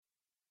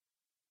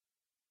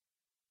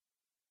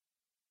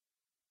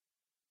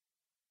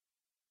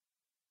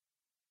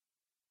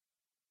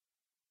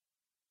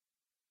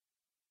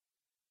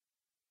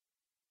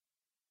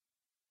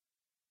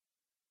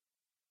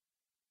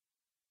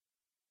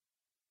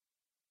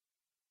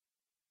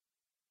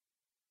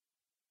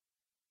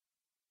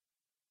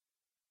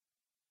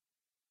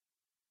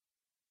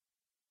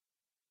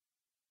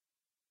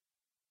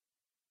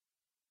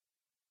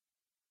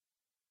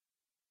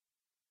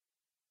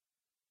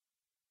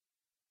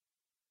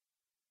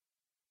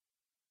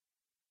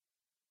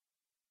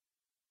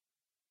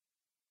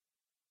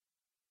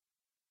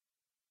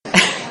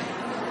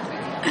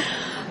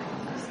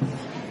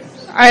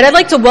All right, I'd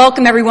like to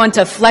welcome everyone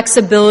to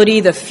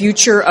Flexibility, the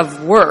Future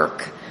of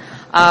Work.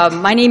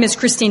 My name is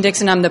Christine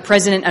Dixon. I'm the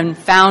president and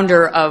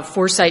founder of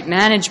Foresight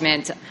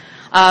Management.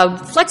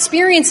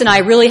 Flexperience and I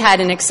really had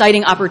an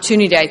exciting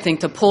opportunity, I think,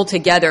 to pull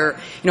together,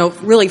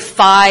 really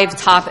 5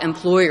 top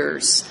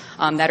employers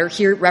that are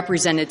here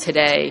represented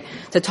today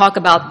to talk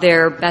about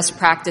their best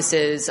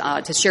practices,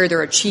 to share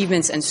their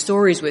achievements and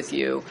stories with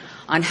you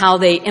on how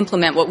they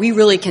implement what we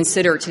really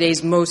consider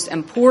today's most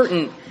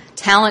important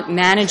talent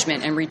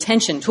management and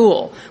retention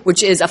tool,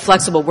 which is a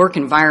flexible work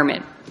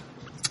environment.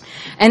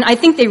 And I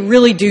think they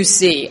really do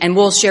see, and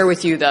we'll share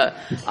with you the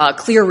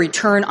clear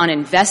return on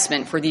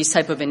investment for these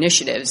type of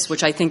initiatives,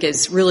 which I think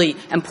is really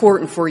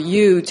important for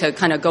you to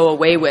kind of go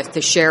away with,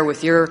 to share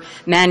with your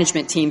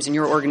management teams and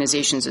your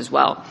organizations as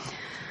well.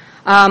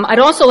 I'd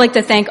also like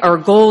to thank our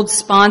gold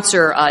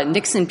sponsor,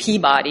 Nixon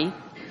Peabody,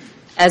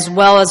 as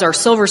well as our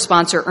silver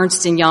sponsor,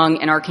 Ernst &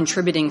 Young, and our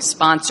contributing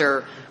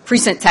sponsor,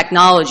 Prescient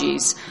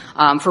Technologies,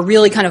 for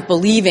really kind of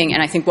believing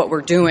in, I think, what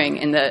we're doing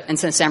in the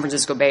San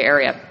Francisco Bay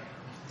Area.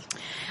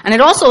 And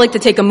I'd also like to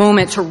take a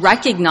moment to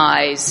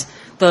recognize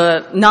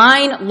the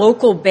 9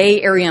 local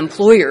Bay Area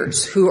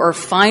employers who are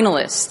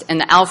finalists in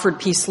the Alfred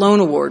P. Sloan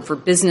Award for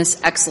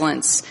Business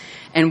Excellence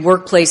and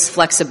Workplace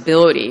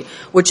Flexibility,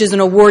 which is an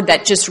award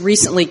that just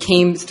recently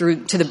came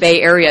through to the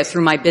Bay Area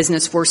through my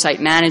business Foresight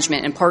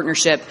Management in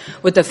partnership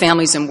with the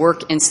Families and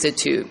Work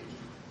Institute.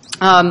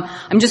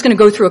 I'm just going to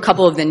go through a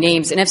couple of the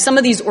names. And if some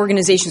of these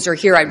organizations are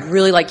here, I'd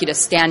really like you to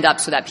stand up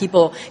so that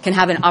people can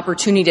have an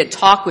opportunity to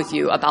talk with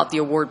you about the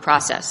award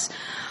process.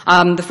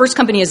 The first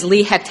company is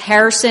Lee Hecht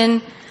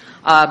Harrison,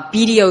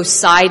 BDO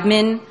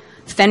Seidman,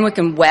 Fenwick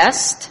and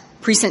West,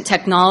 Prescient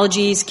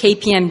Technologies,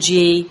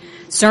 KPMG,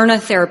 Cerna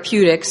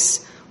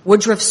Therapeutics,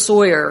 Woodruff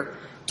Sawyer,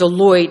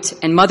 Deloitte,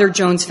 and Mother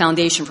Jones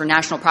Foundation for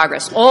National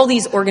Progress. All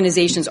these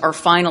organizations are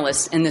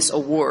finalists in this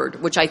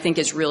award, which I think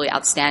is really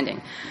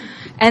outstanding.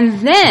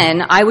 And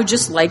then I would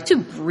just like to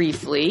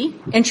briefly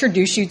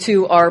introduce you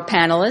to our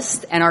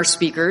panelists and our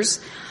speakers.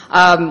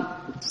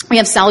 We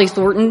have Sally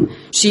Thornton.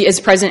 She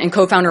is president and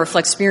co-founder of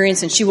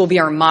Flexperience, and she will be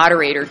our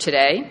moderator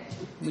today.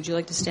 Would you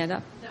like to stand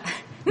up?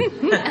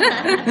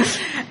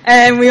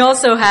 And we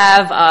also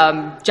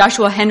have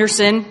Joshua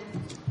Henderson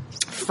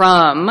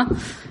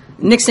from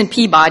Nixon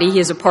Peabody. He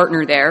is a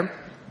partner there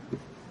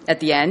at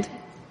the end.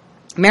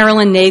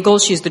 Marilyn Nagel.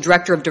 She's the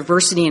director of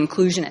diversity and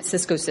inclusion at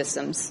Cisco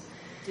Systems.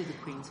 Do the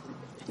Queens one.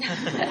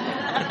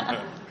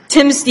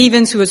 Tim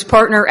Stevens, who is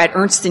partner at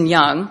Ernst &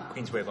 Young.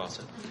 Queensway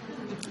Boston.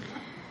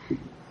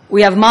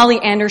 We have Molly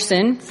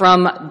Anderson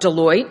from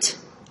Deloitte.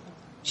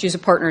 She's a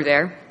partner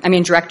there.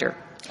 Director.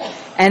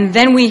 And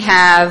then we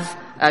have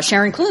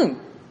Sharon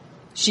Clune.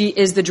 She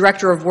is the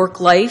director of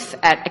work life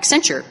at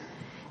Accenture.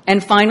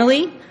 And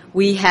finally,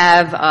 we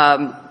have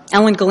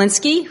Ellen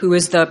Galinsky, who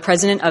is the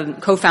president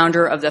and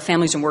co-founder of the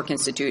Families and Work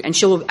Institute, and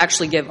she will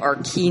actually give our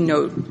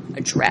keynote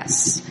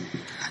address.